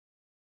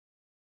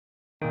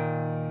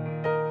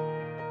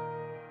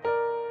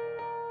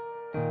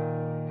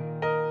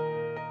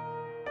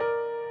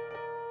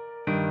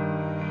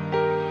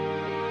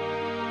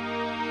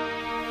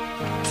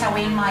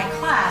in my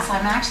class,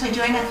 I'm actually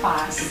doing a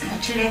class, a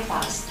 2-day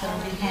class that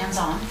will be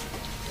hands-on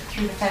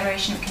through the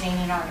Federation of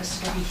Canadian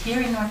Artists. It will be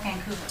here in North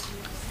Vancouver.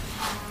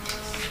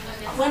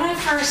 When I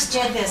first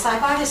did this, I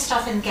buy this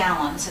stuff in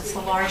gallons. It's the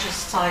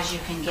largest size you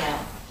can get.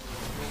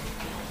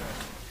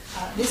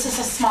 This is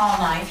a small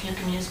knife. You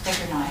can use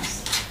bigger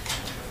knives.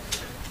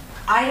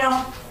 I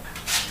don't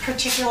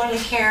particularly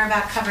care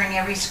about covering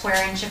every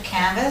square inch of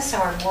canvas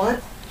or wood.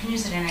 You can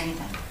use it in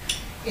anything.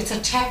 It's a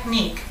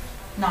technique,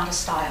 not a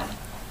style.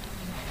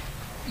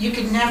 You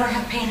could never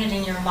have painted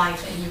in your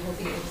life and you will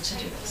be able to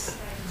do this.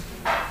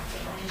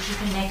 You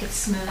can make it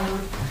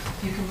smooth,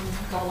 you can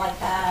go like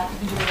that, you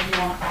can do whatever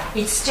you want.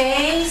 It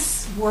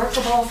stays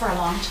workable for a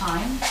long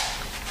time.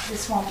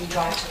 This won't be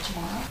dry till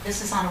tomorrow.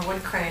 This is on a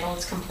wood cradle,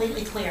 it's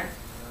completely clear.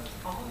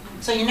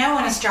 So you know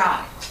when it's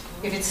dry.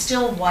 If it's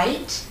still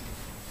white,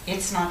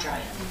 it's not dry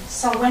yet.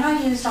 So when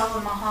I used all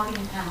the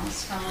mahogany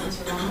panels from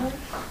Windsor Lumber,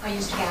 I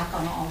used gap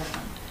on all of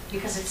them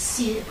because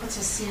it puts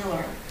a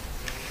sealer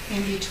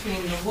in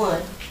between the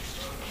wood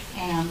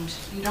and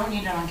you don't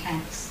need it on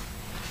canvas.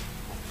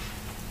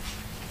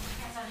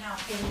 How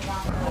thin you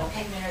want the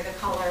pigment or the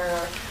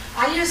color.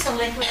 I use the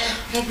liquid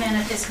pigment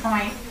at this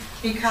point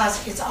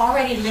because it's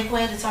already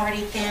liquid, it's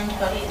already thinned,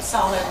 but it's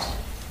solid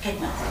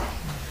pigment.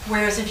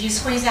 Whereas if you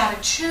squeeze out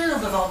a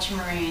tube of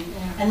ultramarine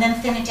and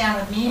then thin it down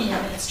with medium,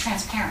 it's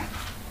transparent.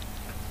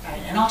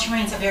 Right? And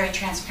ultramarine is a very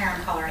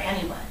transparent color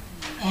anyway.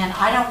 And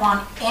I don't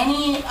want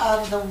any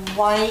of the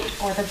white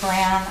or the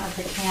brown of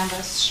the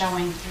canvas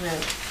showing through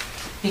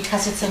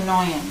because it's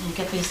annoying. You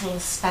get these little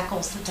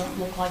speckles that don't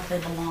look like they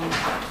belong.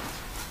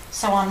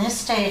 So on this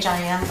stage, I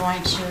am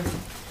going to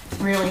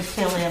really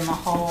fill in the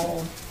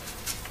whole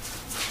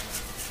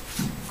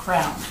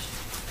ground.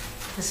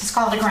 This is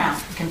called a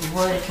ground. It can be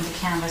wood, it can be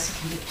canvas, it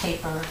can be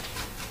paper.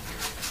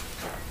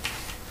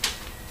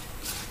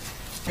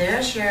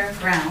 There's your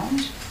ground.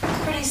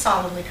 It's pretty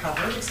solidly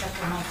covered, except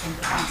for my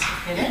fingerprints to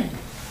fit in.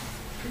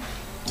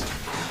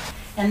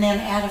 And then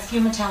add a few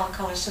metallic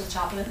colors to the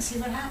top of it and see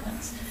what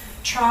happens.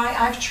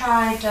 I've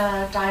tried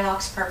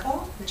Diox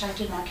Purple, which I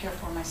did not care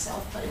for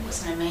myself, but it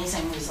was an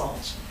amazing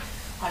result.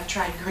 I've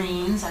tried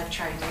greens, I've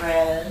tried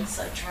reds,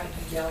 I've tried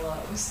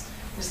yellows.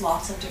 There's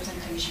lots of different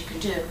things you can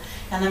do.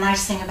 And the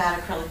nice thing about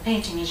acrylic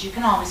painting is you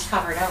can always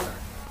cover it over.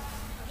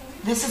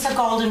 This is a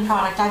golden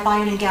product. I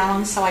buy it in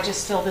gallons, so I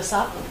just fill this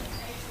up.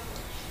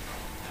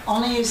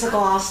 Only use the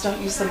gloss,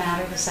 don't use the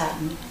matte or the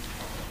satin.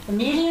 The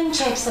medium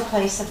takes the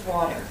place of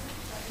water.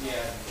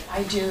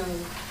 I do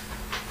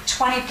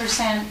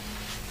 20%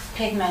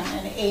 pigment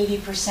and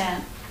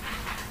 80%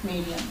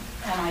 medium,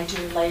 and I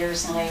do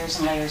layers and layers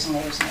and layers and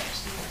layers and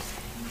layers.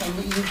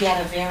 And you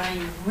get a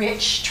very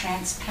rich,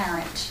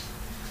 transparent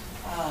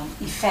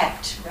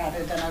effect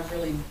rather than a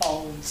really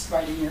bold,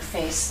 right in your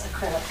face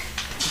acrylic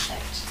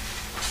effect.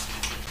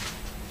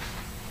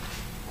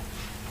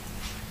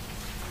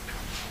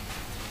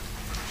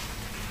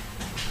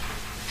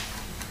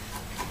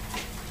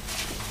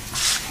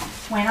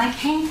 When I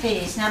paint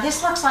these, now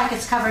this looks like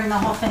it's covering the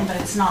whole thing, but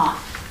it's not.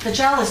 The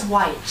gel is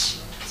white,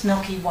 it's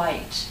milky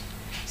white.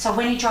 So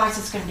when it dries,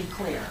 it's going to be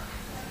clear.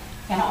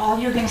 And all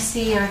you're going to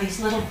see are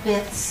these little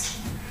bits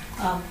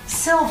of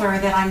silver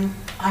that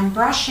I'm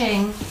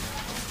brushing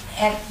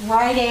at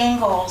right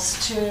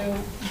angles to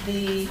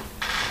the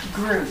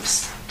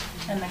grooves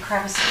and the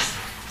crevices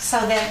so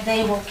that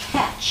they will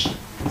catch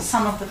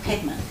some of the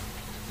pigment.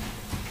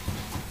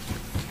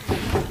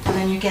 And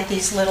then you get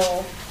these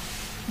little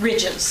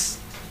ridges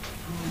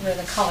where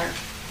the color.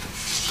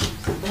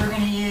 We're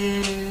going to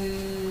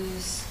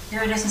use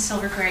iridescent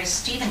silver gray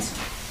Stevenson.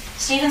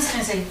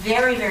 Stevenson is a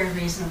very, very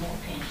reasonable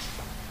paint.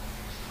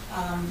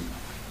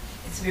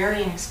 It's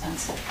very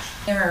inexpensive.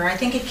 I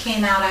think it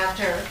came out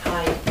after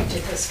I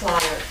did this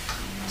flyer.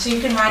 So you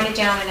can write it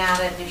down and add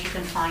it, and if you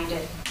can find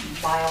it,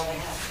 buy all they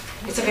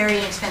have. It's a very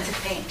inexpensive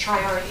paint.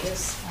 Tri-Art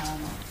is,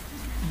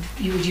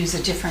 you would use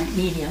a different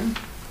medium.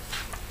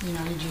 You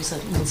know, you'd use a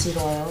linseed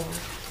oil.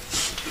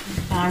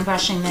 And I'm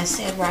brushing this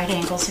at right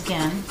angles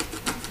again.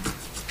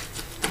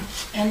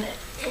 And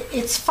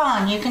it's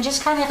fun. You can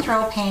just kind of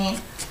throw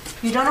paint.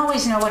 You don't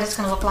always know what it's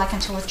going to look like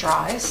until it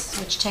dries,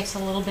 which takes a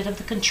little bit of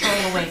the control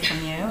away from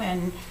you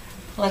and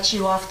lets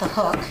you off the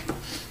hook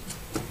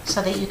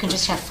so that you can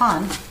just have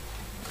fun.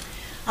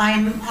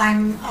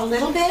 I'm a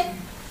little bit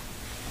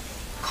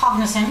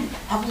cognizant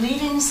of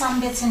leaving some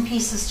bits and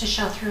pieces to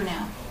show through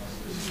now.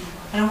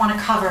 I don't want to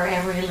cover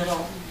every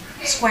little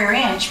square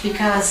inch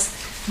because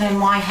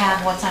then why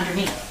have what's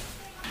underneath?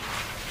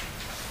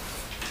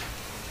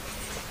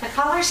 The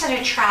colors that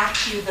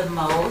attract you the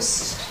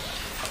most,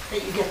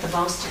 that you get the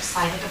most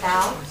excited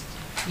about,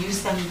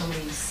 use them the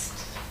least.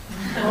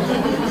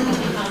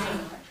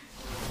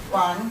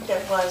 One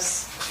that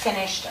was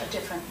finished a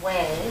different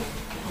way,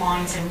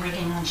 lines and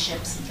rigging on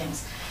ships and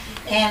things.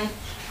 And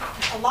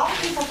a lot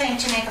of people think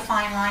to make a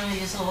fine line you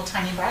use a little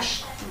tiny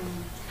brush.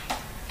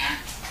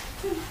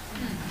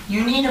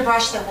 You need a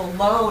brush that will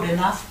load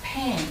enough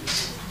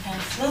paint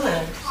and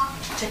fluid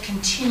to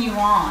continue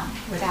on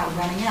without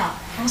running out,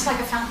 almost like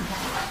a fountain pen.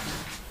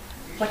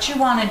 What you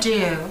want to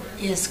do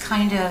is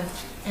kind of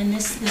And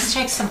this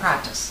takes some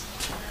practice.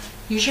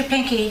 Use your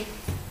pinky,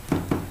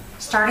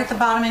 start at the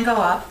bottom and go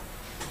up,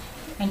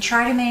 and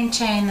try to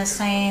maintain the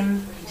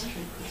same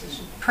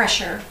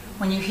pressure.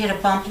 When you hit a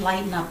bump,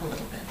 lighten up a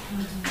little bit.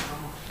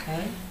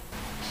 Okay?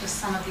 Just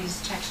some of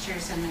these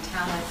textures and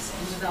metallics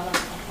and develop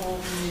a whole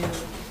new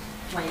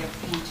way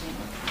of painting.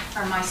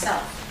 For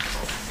myself,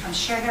 I'm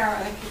sure there are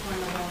other people in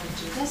the world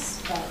who do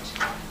this, but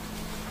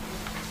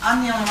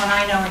I'm the only one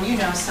I know and you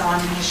know, so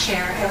I'm going to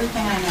share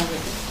everything I know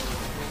with you.